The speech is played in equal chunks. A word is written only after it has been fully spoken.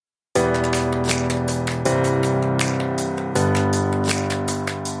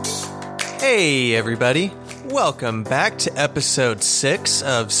Hey, everybody. Welcome back to episode 6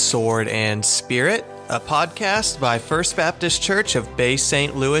 of Sword and Spirit, a podcast by First Baptist Church of Bay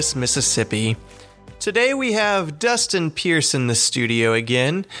St. Louis, Mississippi. Today we have Dustin Pierce in the studio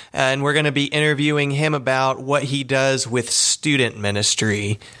again, and we're going to be interviewing him about what he does with student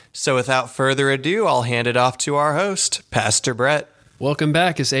ministry. So without further ado, I'll hand it off to our host, Pastor Brett. Welcome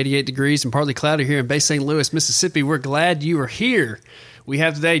back. It's 88 degrees and partly cloudy here in Bay St. Louis, Mississippi. We're glad you are here. We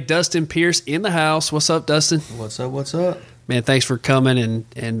have today Dustin Pierce in the house. What's up, Dustin? What's up? Man, thanks for coming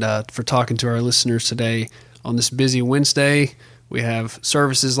and for talking to our listeners today on this busy Wednesday. We have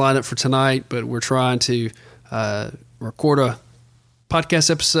services lined up for tonight, but we're trying to record a podcast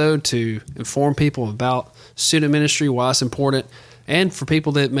episode to inform people about student ministry, why it's important, and for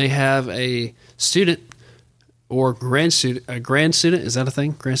people that may have a student or grand student. Is that a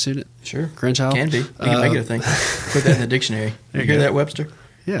thing? Grand student? Sure. Grandchild? Can be. We can make it a thing. Put that in the dictionary. You hear that, Webster?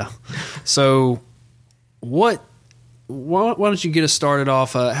 Yeah. So why don't you get us started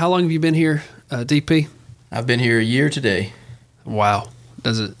off? How long have you been here, DP? I've been here a year today. Wow.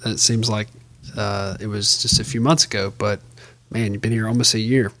 It seems like it was just a few months ago, but man, you've been here almost a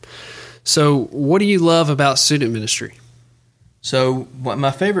year. So what do you love about student ministry? So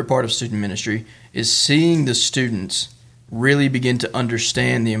my favorite part of student ministry is seeing the students really begin to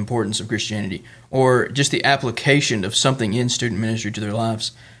understand the importance of Christianity or just the application of something in student ministry to their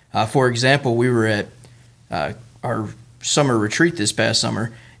lives. For example, we were at our summer retreat this past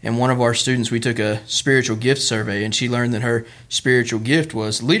summer, and one of our students, we took a spiritual gift survey, and she learned that her spiritual gift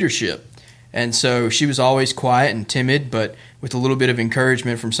was leadership. And so she was always quiet and timid, but with a little bit of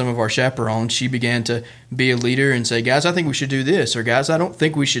encouragement from some of our chaperones, she began to be a leader and say, guys, I think we should do this, or guys, I don't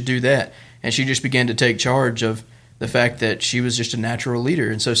think we should do that. And she just began to take charge of the fact that she was just a natural leader.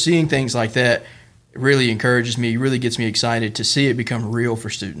 And so seeing things like that really encourages me, really gets me excited to see it become real for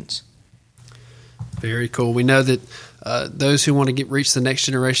students. Very cool. We know that those who want to reach the next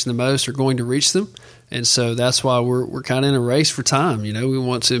generation the most are going to reach them. And so that's why we're kind of in a race for time. You know, we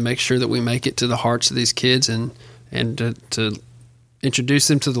want to make sure that we make it to the hearts of these kids and to introduce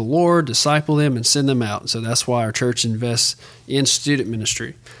them to the Lord, disciple them, and send them out. So that's why our church invests in student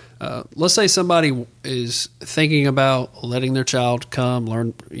ministry. Let's say somebody is thinking about letting their child come,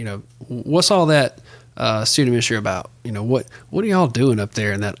 learn, what's all that student ministry about? What are y'all doing up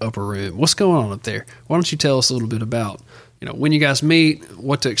there in that upper room? What's going on up there? Why don't you tell us a little bit about when you guys meet,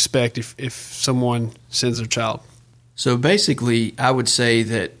 what to expect if someone sends their child? So basically, I would say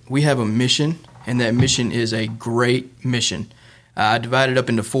that we have a mission, and that mission is a great mission. I divided it up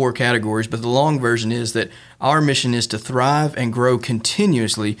into 4 categories, but the long version is that our mission is to thrive and grow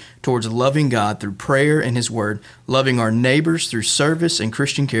continuously towards loving God through prayer and His Word, loving our neighbors through service and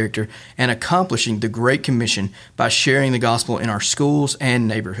Christian character, and accomplishing the Great Commission by sharing the gospel in our schools and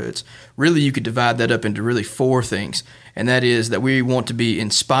neighborhoods. Really, you could divide that up into really 4 things, and that is that we want to be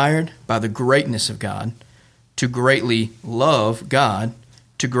inspired by the greatness of God, to greatly love God,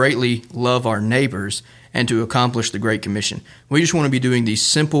 to greatly love our neighbors, and to accomplish the Great Commission. We just want to be doing these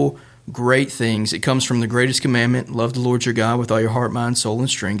simple, great things. It comes from the greatest commandment, love the Lord your God with all your heart, mind, soul, and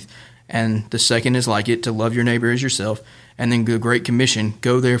strength. And the second is like it, to love your neighbor as yourself. And then the Great Commission,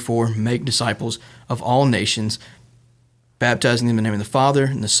 go therefore, make disciples of all nations, baptizing them in the name of the Father,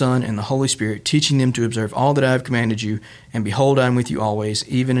 and the Son, and the Holy Spirit, teaching them to observe all that I have commanded you, and behold, I am with you always,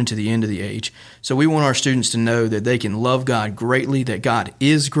 even unto the end of the age. So we want our students to know that they can love God greatly, that God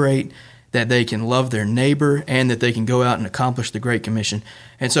is great, that they can love their neighbor, and that they can go out and accomplish the Great Commission.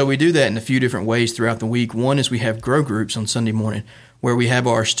 And so we do that in a few different ways throughout the week. One is we have grow groups on Sunday morning, where we have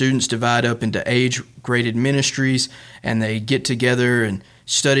our students divide up into age-graded ministries, and they get together and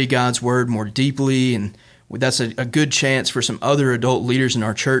study God's Word more deeply, and that's a good chance for some other adult leaders in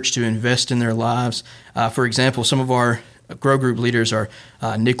our church to invest in their lives. For example, some of our grow group leaders are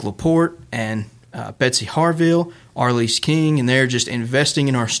Nick Laporte and Betsy Harville, Arlise King, and they're just investing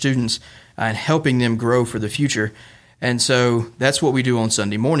in our students and helping them grow for the future. And so that's what we do on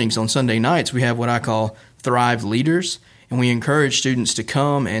Sunday mornings. On Sunday nights, we have what I call Thrive Leaders, and we encourage students to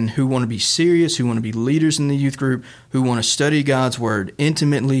come and who want to be serious, who want to be leaders in the youth group, who want to study God's Word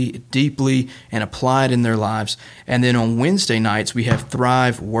intimately, deeply, and apply it in their lives. And then on Wednesday nights, we have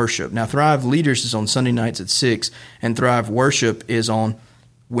Thrive Worship. Now, Thrive Leaders is on Sunday nights at 6, and Thrive Worship is on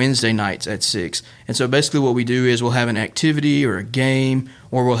Wednesday nights at 6. And so basically what we do is we'll have an activity or a game,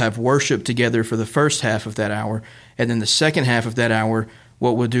 or we'll have worship together for the first half of that hour. And then the second half of that hour,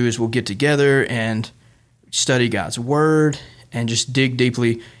 what we'll do is we'll get together and study God's Word and just dig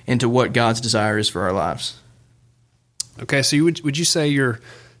deeply into what God's desire is for our lives. Okay, so would you say your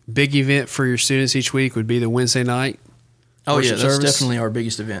big event for your students each week would be the Wednesday night? Oh, yeah, that's service? definitely our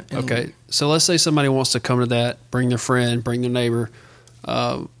biggest event. Okay, so let's say somebody wants to come to that, bring their friend, bring their neighbor.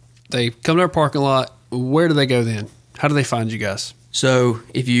 They come to our parking lot. Where do they go then? How do they find you guys? So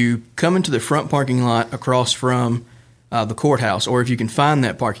if you come into the front parking lot across from the courthouse, or if you can find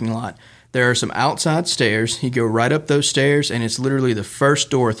that parking lot, there are some outside stairs. You go right up those stairs, and it's literally the first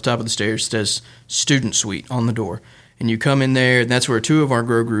door at the top of the stairs says Student Suite on the door. And you come in there, and that's where 2 of our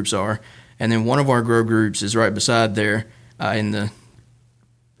grow groups are. And then one of our grow groups is right beside there in the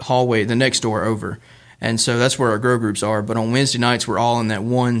hallway, the next door over. And so that's where our grow groups are. But on Wednesday nights, we're all in that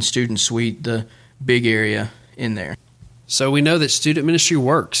one student suite, the big area in there. So we know that student ministry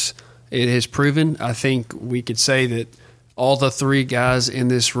works. It has proven. I think we could say that all the 3 guys in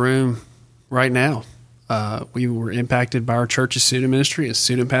this room right now, we were impacted by our church's student ministry as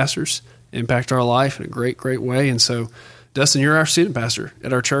student pastors, impact our life in a great, great way. And so, Dustin, you're our student pastor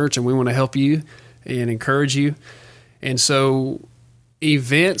at our church, and we want to help you and encourage you. And so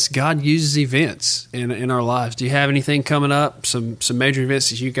events, God uses events in our lives. Do you have anything coming up, some major events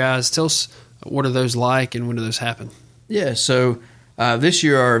that you guys, tell us what are those like and when do those happen? Yeah, so this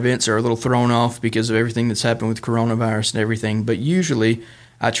year our events are a little thrown off because of everything that's happened with coronavirus and everything, but usually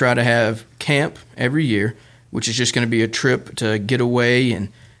I try to have camp every year, which is just going to be a trip to get away and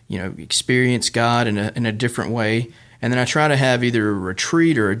experience God in a different way. And then I try to have either a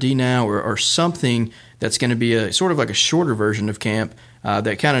retreat or a D-Now or something that's going to be a sort of like a shorter version of camp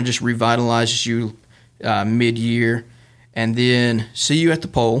that kind of just revitalizes you mid-year. And then See You at the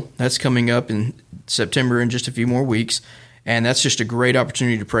Pole. That's coming up in September in just a few more weeks. And that's just a great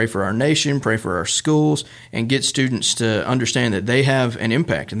opportunity to pray for our nation, pray for our schools, and get students to understand that they have an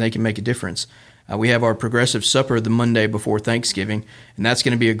impact and they can make a difference. We have our Progressive Supper the Monday before Thanksgiving, and that's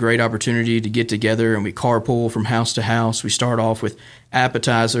going to be a great opportunity to get together, and we carpool from house to house. We start off with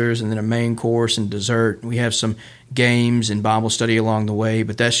appetizers and then a main course and dessert. We have some games and Bible study along the way,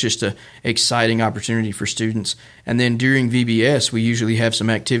 but that's just an exciting opportunity for students. And then during VBS, we usually have some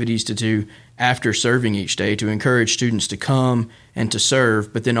activities to do after serving each day to encourage students to come and to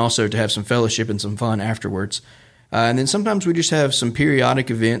serve, but then also to have some fellowship and some fun afterwards. And then sometimes we just have some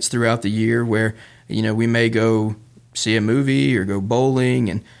periodic events throughout the year where, we may go see a movie or go bowling.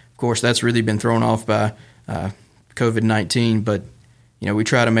 And, of course, that's really been thrown off by COVID-19. But, we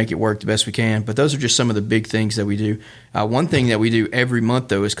try to make it work the best we can. But those are just some of the big things that we do. One thing that we do every month,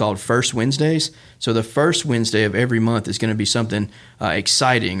 though, is called First Wednesdays. So the first Wednesday of every month is going to be something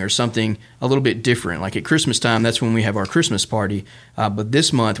exciting or something a little bit different. Like at Christmas time, that's when we have our Christmas party. But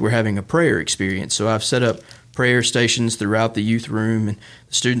this month, we're having a prayer experience. So I've set up prayer stations throughout the youth room, and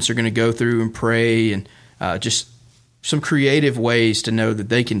the students are going to go through and pray, and just some creative ways to know that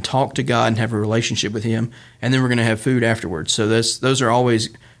they can talk to God and have a relationship with Him. And then we're going to have food afterwards. So those are always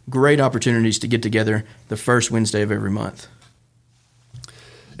great opportunities to get together the first Wednesday of every month.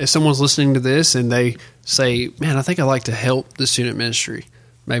 If someone's listening to this and they say, man, I think I'd like to help the student ministry.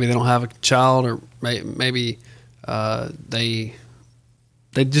 Maybe they don't have a child, or maybe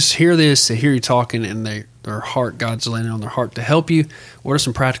they just hear this, they hear you talking, and their heart, God's landing on their heart to help you. What are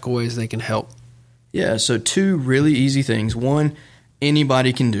some practical ways they can help? Yeah, so 2 really easy things. One,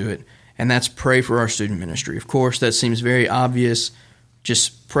 anybody can do it, and that's pray for our student ministry. Of course, that seems very obvious.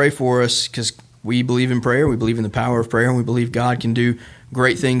 Just pray for us because we believe in prayer, we believe in the power of prayer, and we believe God can do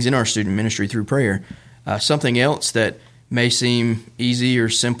great things in our student ministry through prayer. Something else that may seem easy or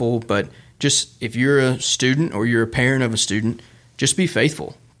simple, but just if you're a student or you're a parent of a student, just be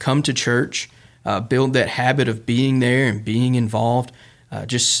faithful. Come to church. Build that habit of being there and being involved.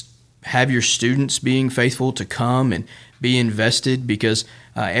 Just have your students being faithful to come and be invested, because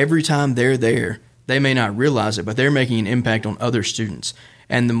every time they're there, they may not realize it, but they're making an impact on other students.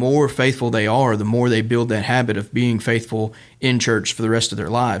 And the more faithful they are, the more they build that habit of being faithful in church for the rest of their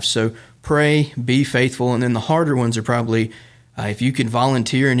lives. So pray, be faithful, and then the harder ones are probably if you can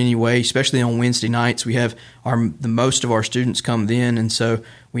volunteer in any way, especially on Wednesday nights. We have the most of our students come then, and so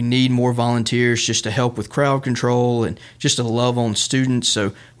we need more volunteers just to help with crowd control and just to love on students.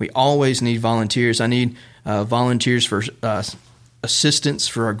 So we always need volunteers. I need volunteers for assistants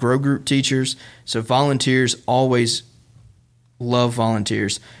for our grow group teachers. So volunteers, always love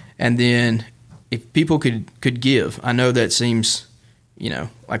volunteers. And then if people could give, I know that seems,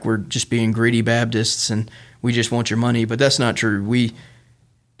 like we're just being greedy Baptists and we just want your money, but that's not true.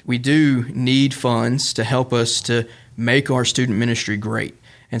 We do need funds to help us to make our student ministry great.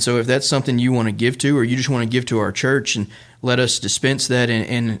 And so if that's something you want to give to, or you just want to give to our church and let us dispense that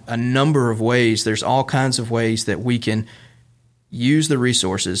in a number of ways, there's all kinds of ways that we can use the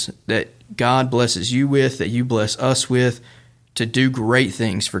resources that God blesses you with, that you bless us with, to do great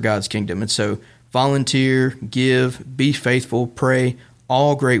things for God's kingdom. And so volunteer, give, be faithful, pray,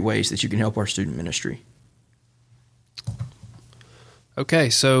 all great ways that you can help our student ministry. Okay,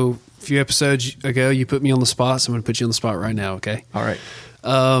 so a few episodes ago, you put me on the spot, so I'm going to put you on the spot right now, okay? All right.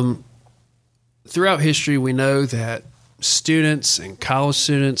 Throughout history, we know that students and college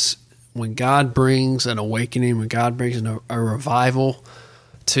students, when God brings an awakening, when God brings a revival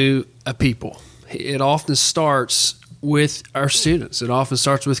to a people, it often starts with our students. It often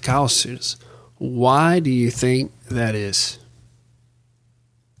starts with college students. Why do you think that is?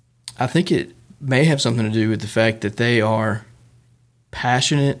 I think it may have something to do with the fact that they are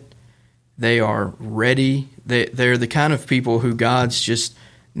passionate, they are ready, they're the kind of people who God's just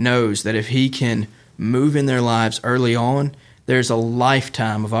knows that if He can move in their lives early on, there's a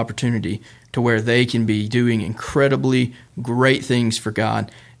lifetime of opportunity to where they can be doing incredibly great things for God,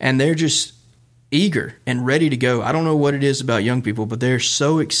 and they're just eager and ready to go. I don't know what it is about young people, but they're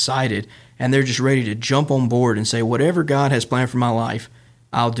so excited, and they're just ready to jump on board and say, whatever God has planned for my life,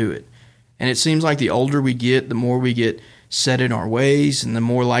 I'll do it. And it seems like the older we get, the more we get set in our ways, and the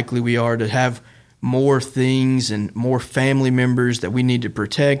more likely we are to have more things and more family members that we need to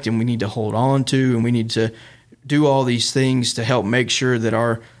protect and we need to hold on to, and we need to do all these things to help make sure that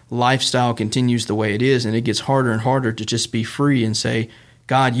our lifestyle continues the way it is. And it gets harder and harder to just be free and say,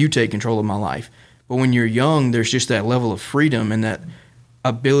 God, you take control of my life. But when you're young, there's just that level of freedom and that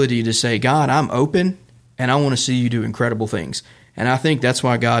ability to say, God, I'm open and I want to see you do incredible things. And I think that's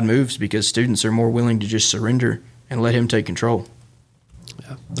why God moves, because students are more willing to just surrender and let Him take control.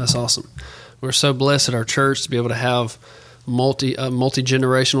 Yeah, that's awesome. We're so blessed at our church to be able to have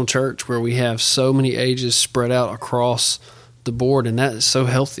multi-generational church where we have so many ages spread out across the board, and that is so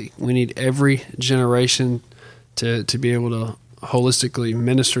healthy. We need every generation to be able to holistically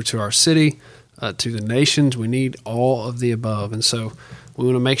minister to our city, to the nations. We need all of the above, and so we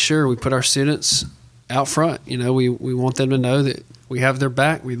want to make sure we put our students out front. You know, we want them to know that we have their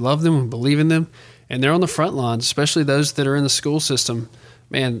back, we love them, we believe in them, and they're on the front lines, especially those that are in the school system.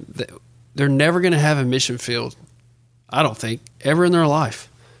 Man, they're never going to have a mission field, I don't think, ever in their life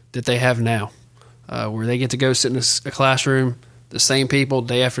that they have now, where they get to go sit in a classroom, the same people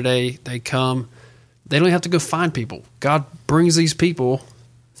day after day, they come. They don't have to go find people. God brings these people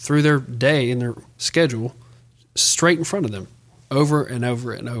through their day and their schedule straight in front of them over and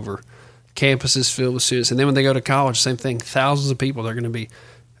over and over. Campuses filled with students. And then when they go to college, same thing. Thousands of people, they're going to be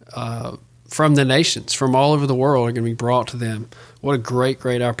from the nations, from all over the world, are going to be brought to them. What a great,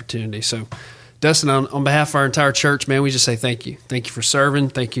 great opportunity. So, Dustin, on behalf of our entire church, man, we just say thank you. Thank you for serving.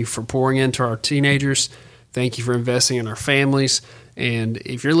 Thank you for pouring into our teenagers. Thank you for investing in our families. And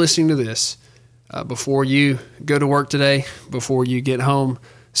if you're listening to this, before you go to work today, before you get home,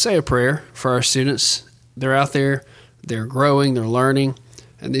 say a prayer for our students. They're out there, they're growing, they're learning,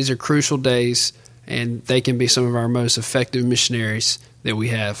 and these are crucial days, and they can be some of our most effective missionaries that we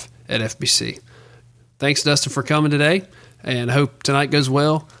have at FBC. Thanks, Dustin, for coming today, and I hope tonight goes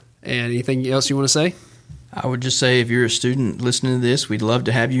well. And anything else you want to say? I would just say, if you're a student listening to this, we'd love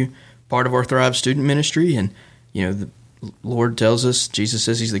to have you part of our Thrive student ministry. And, you know, the Lord tells us, Jesus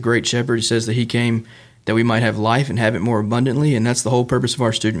says He's the great shepherd. He says that He came that we might have life and have it more abundantly. And that's the whole purpose of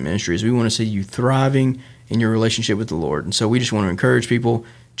our student ministry, is we want to see you thriving in your relationship with the Lord. And so we just want to encourage people,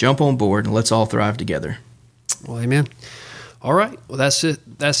 jump on board and let's all thrive together. Well, amen. All right. Well, that's it.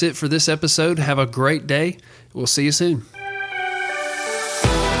 That's it for this episode. Have a great day. We'll see you soon.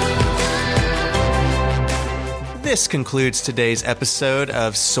 This concludes today's episode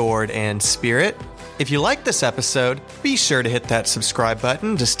of Sword and Spirit. If you like this episode, be sure to hit that subscribe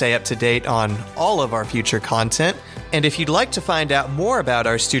button to stay up to date on all of our future content. And if you'd like to find out more about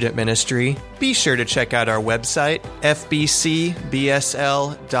our student ministry, be sure to check out our website, fbcbsl.org,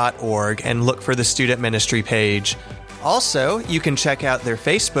 and look for the student ministry page. Also, you can check out their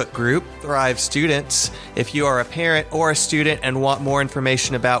Facebook group, Thrive Students. If you are a parent or a student and want more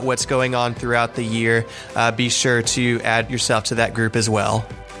information about what's going on throughout the year, be sure to add yourself to that group as well.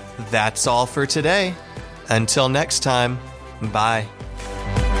 That's all for today. Until next time, bye.